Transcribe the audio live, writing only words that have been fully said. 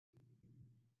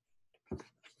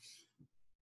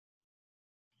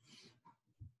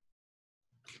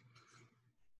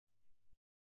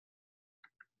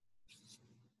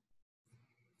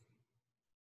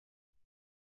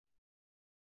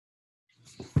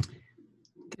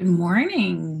Good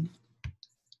morning.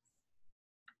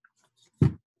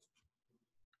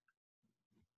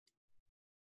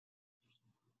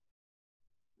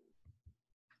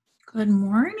 Good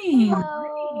morning.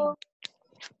 Hello.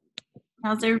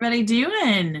 How's everybody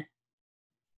doing?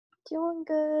 Doing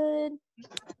good.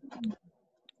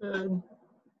 Good.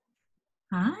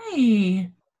 Hi.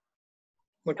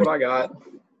 Look what I got.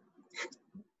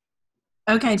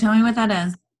 Okay, tell me what that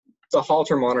is. It's a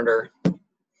Holter monitor.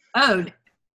 Oh,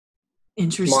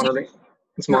 interesting.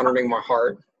 It's monitoring my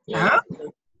heart. Yeah.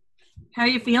 Oh. How are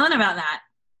you feeling about that?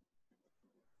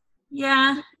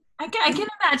 Yeah, I can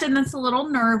imagine that's a little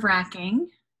nerve-wracking.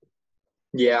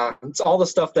 Yeah, it's all the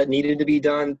stuff that needed to be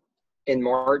done in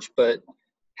March, but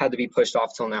had to be pushed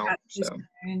off till now. So.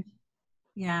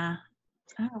 Yeah.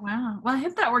 Oh wow. Well, I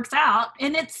hope that works out.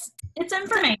 And it's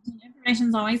information.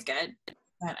 Information's always good.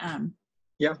 But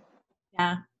Yeah.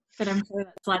 Yeah. But I'm sure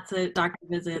that's lots of doctor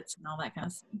visits and all that kind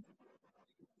of stuff.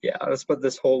 Yeah, that's what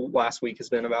this whole last week has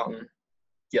been about, and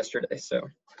yesterday. So.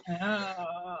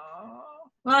 Oh.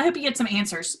 Well, I hope you get some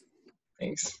answers.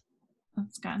 Thanks.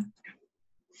 That's good.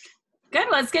 Good.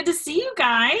 Well, it's good to see you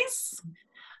guys.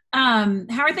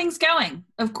 How are things going?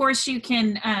 Of course, you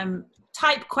can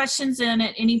type questions in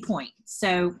at any point.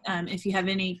 So if you have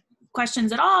any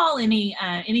questions at all,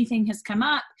 anything has come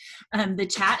up, the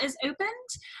chat is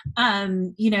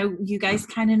opened. You guys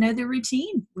kind of know the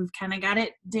routine. We've kind of got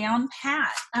it down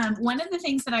pat. One of the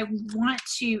things that I want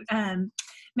to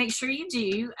make sure you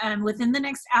do within the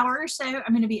next hour or so,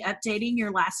 I'm going to be updating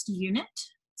your last unit.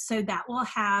 So that will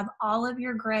have all of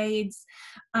your grades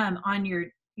on your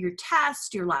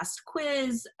test, your last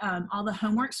quiz, all the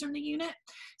homeworks from the unit.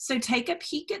 So take a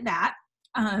peek at that.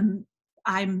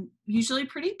 I'm usually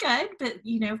pretty good, but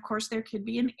of course there could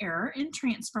be an error in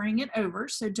transferring it over.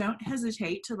 So don't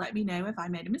hesitate to let me know if I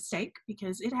made a mistake,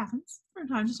 because it happens from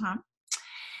time to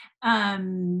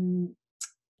time.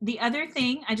 The other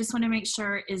thing I just want to make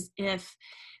sure is if,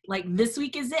 like, this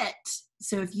week is it.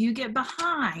 So if you get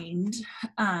behind,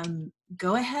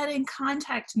 go ahead and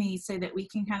contact me so that we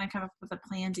can kind of come up with a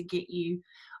plan to get you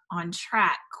on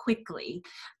track quickly.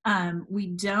 We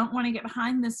don't want to get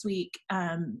behind this week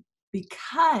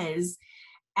because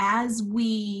as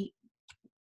we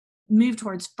move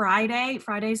towards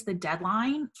Friday's the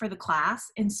deadline for the class.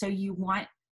 And so you want,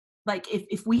 like,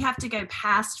 if we have to go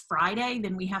past Friday,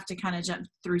 then we have to kind of jump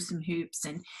through some hoops,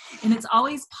 and it's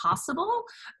always possible.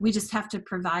 We just have to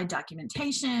provide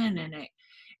documentation,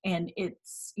 and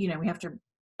it's, we have to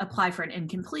apply for an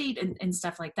incomplete and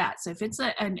stuff like that. So if it's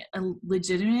a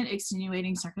legitimate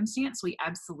extenuating circumstance, we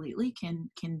absolutely can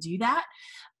do that.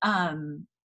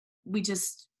 We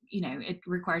just, it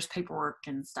requires paperwork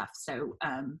and stuff. So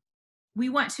we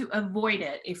want to avoid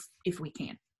it if we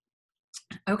can.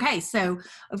 Okay, so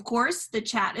of course the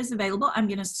chat is available. I'm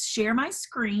going to share my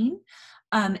screen.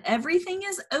 Everything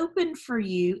is open for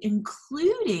you,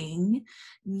 including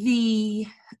the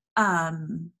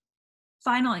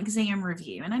final exam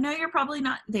review. And I know you're probably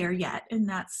not there yet, and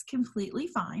that's completely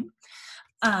fine.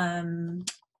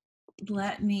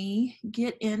 Let me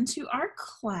get into our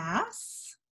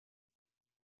class.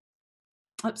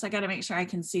 Oops, I got to make sure I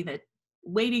can see the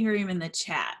waiting room in the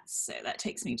chat. So that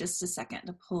takes me just a second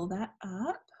to pull that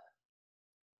up.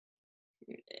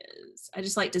 Here it is. I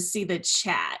just like to see the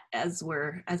chat as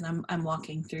I'm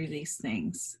walking through these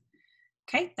things.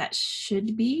 Okay, that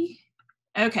should be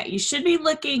okay. You should be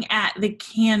looking at the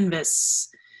Canvas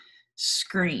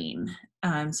screen.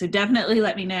 So definitely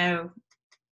let me know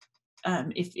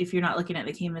if you're not looking at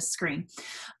the Canvas screen.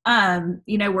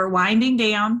 We're winding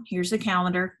down. Here's the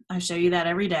calendar. I show you that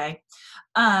every day.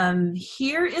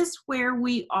 Here is where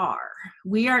we are.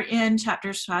 We are in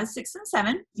chapters 5, 6, and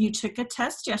 7. You took a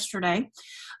test yesterday.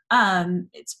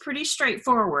 It's pretty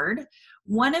straightforward.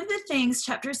 One of the things,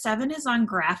 chapter 7 is on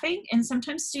graphing, and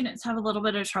sometimes students have a little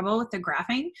bit of trouble with the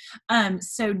graphing.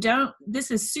 So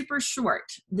this is super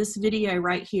short, this video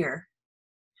right here.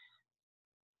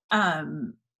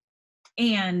 And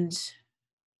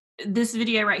this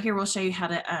video right here will show you how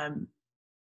to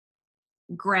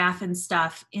graph and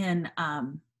stuff in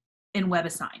in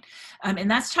WebAssign. And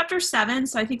that's chapter 7.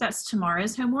 So I think that's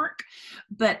tomorrow's homework.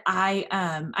 But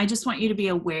I just want you to be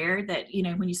aware that, you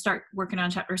know, when you start working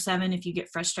on chapter 7, if you get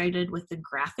frustrated with the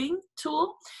graphing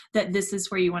tool, that this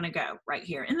is where you want to go right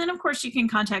here. And then of course you can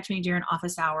contact me during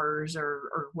office hours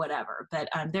or whatever. But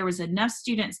there was enough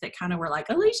students that kind of were like,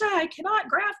 Alicia, I cannot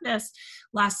graph this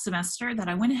last semester, that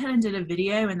I went ahead and did a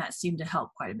video, and that seemed to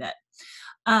help quite a bit.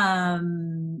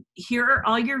 Here are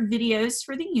all your videos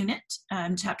for the unit,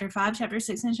 chapter 5, chapter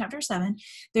 6, and chapter 7.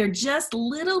 They're just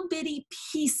little bitty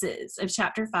pieces of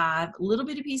chapter 5, little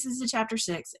bitty pieces of chapter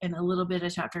 6, and a little bit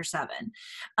of chapter 7.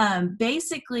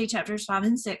 Basically, chapters 5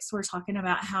 and 6, we're talking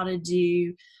about how to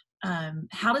do,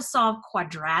 how to solve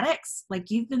quadratics,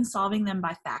 like you've been solving them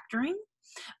by factoring.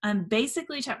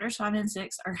 Basically, chapters 5 and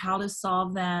 6 are how to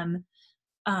solve them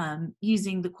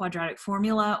using the quadratic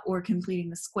formula or completing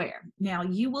the square. Now,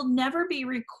 you will never be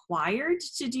required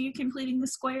to do completing the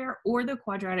square or the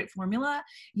quadratic formula.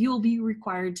 You will be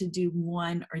required to do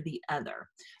one or the other.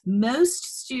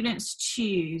 Most students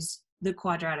choose the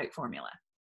quadratic formula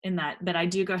in that, but I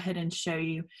do go ahead and show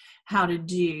you how to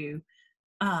do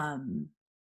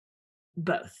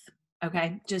both.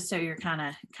 Okay, just so you're kind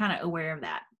of aware of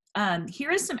that.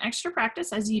 Here is some extra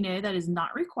practice. As you know, that is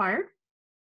not required.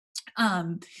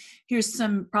 Here's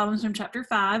some problems from chapter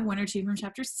 5, 1 or 2 from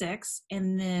chapter 6,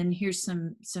 and then here's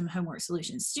some homework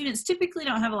solutions. Students typically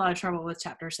don't have a lot of trouble with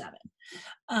chapter 7.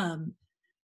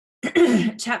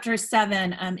 Chapter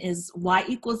 7 is y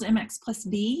equals mx plus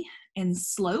b and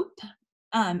slope.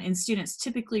 And students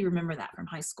typically remember that from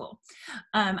high school.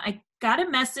 I got a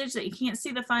message that you can't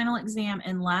see the final exam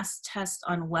and last test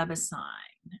on WebAssign.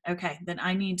 Okay, then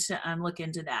I need to look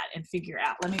into that and figure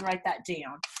out. Let me write that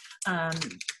down.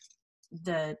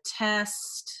 The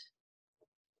test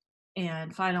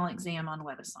and final exam on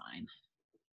WebAssign.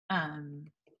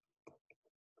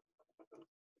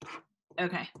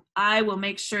 Okay, I will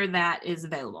make sure that is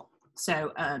available.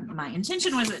 So my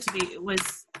intention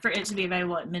was for it to be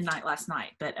available at midnight last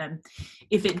night, but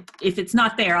if it's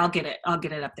not there, I'll get it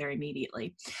up there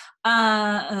immediately.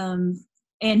 And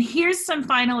here's some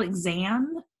final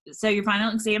exam. So your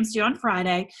final exam's due on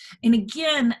Friday. And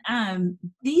again,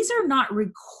 these are not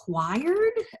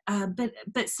required,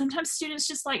 but sometimes students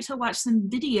just like to watch some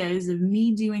videos of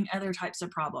me doing other types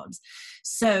of problems.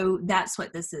 So that's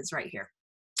what this is right here.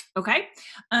 Okay,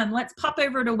 let's pop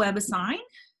over to WebAssign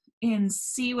and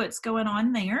see what's going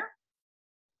on there.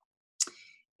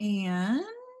 And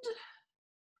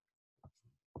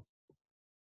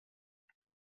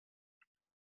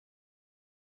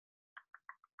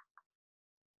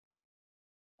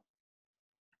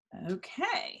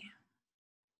okay.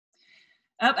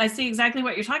 Oh, I see exactly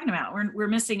what you're talking about. We're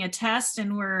missing a test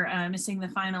and we're missing the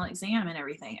final exam and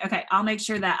everything. Okay, I'll make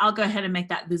sure that I'll go ahead and make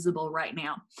that visible right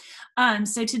now.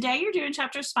 So today you're doing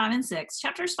chapters 5 and 6.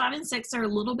 Chapters 5 and 6 are a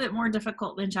little bit more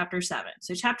difficult than chapter 7.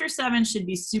 So chapter 7 should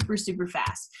be super, super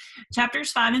fast.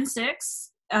 Chapters 5 and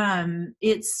 6,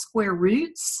 it's square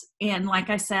roots. And like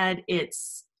I said,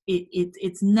 it's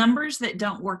numbers that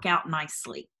don't work out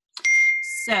nicely.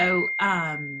 So,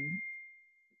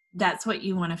 that's what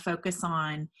you want to focus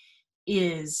on,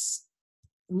 is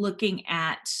looking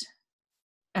at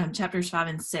chapters 5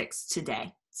 and 6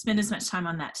 today. Spend as much time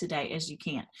on that today as you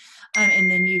can. And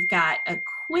then you've got a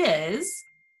quiz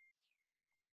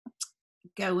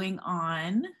going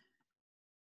on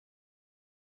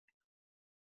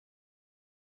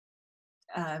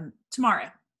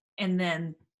tomorrow. And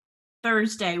then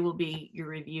Thursday will be your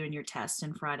review and your test,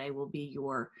 and Friday will be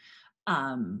your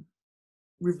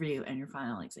review and your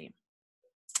final exam.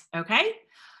 Okay,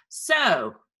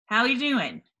 so how are you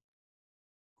doing?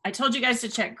 I told you guys to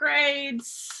check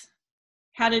grades,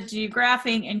 how to do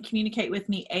graphing, and communicate with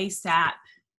me ASAP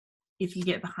if you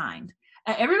get behind.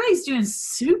 Everybody's doing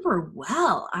super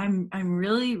well. I'm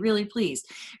really, really pleased.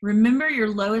 Remember, your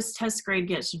lowest test grade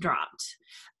gets dropped.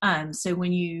 So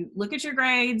when you look at your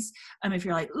grades, if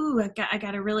you're like, ooh, I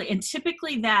got to really, and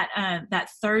typically that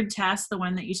third test, the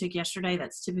one that you took yesterday,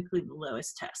 that's typically the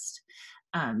lowest test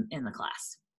in the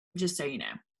class, just so you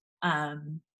know.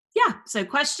 Yeah, so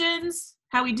questions,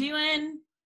 how we doing?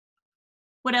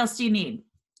 What else do you need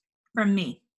from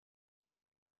me?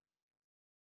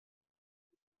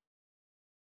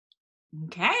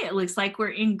 Okay, it looks like we're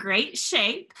in great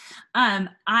shape. I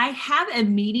have a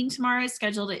meeting tomorrow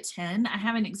scheduled at 10. I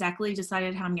haven't exactly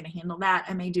decided how I'm going to handle that.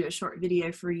 I may do a short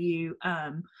video for you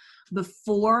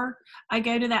before I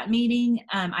go to that meeting.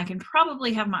 I can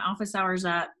probably have my office hours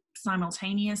up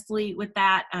simultaneously with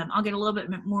that. I'll get a little bit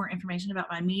more information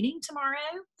about my meeting tomorrow.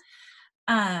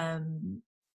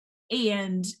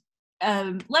 And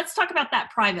let's talk about that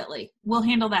privately. We'll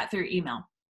handle that through email.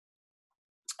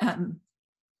 I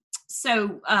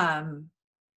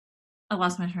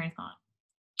lost my train of thought.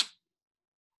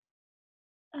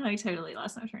 Oh, I totally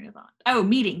lost my train of thought. Oh,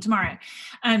 meeting tomorrow.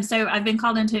 So I've been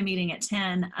called into a meeting at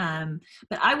 10,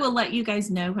 but I will let you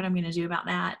guys know what I'm going to do about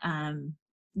that.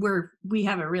 We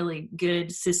have a really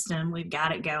good system. We've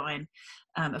got it going.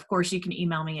 Of course, you can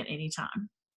email me at any time.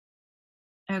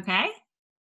 Okay.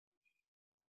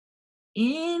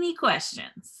 Any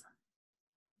questions?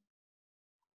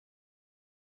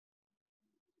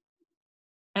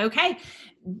 Okay.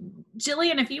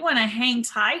 Jillian, if you want to hang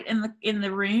tight in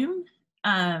the room,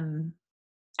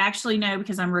 actually no,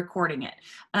 because I'm recording it.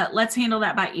 Let's handle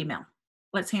that by email.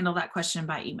 Let's handle that question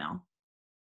by email.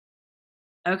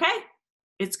 Okay.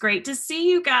 It's great to see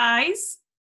you guys,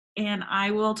 and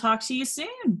I will talk to you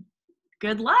soon.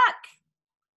 Good luck.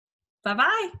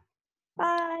 Bye-bye.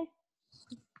 Bye.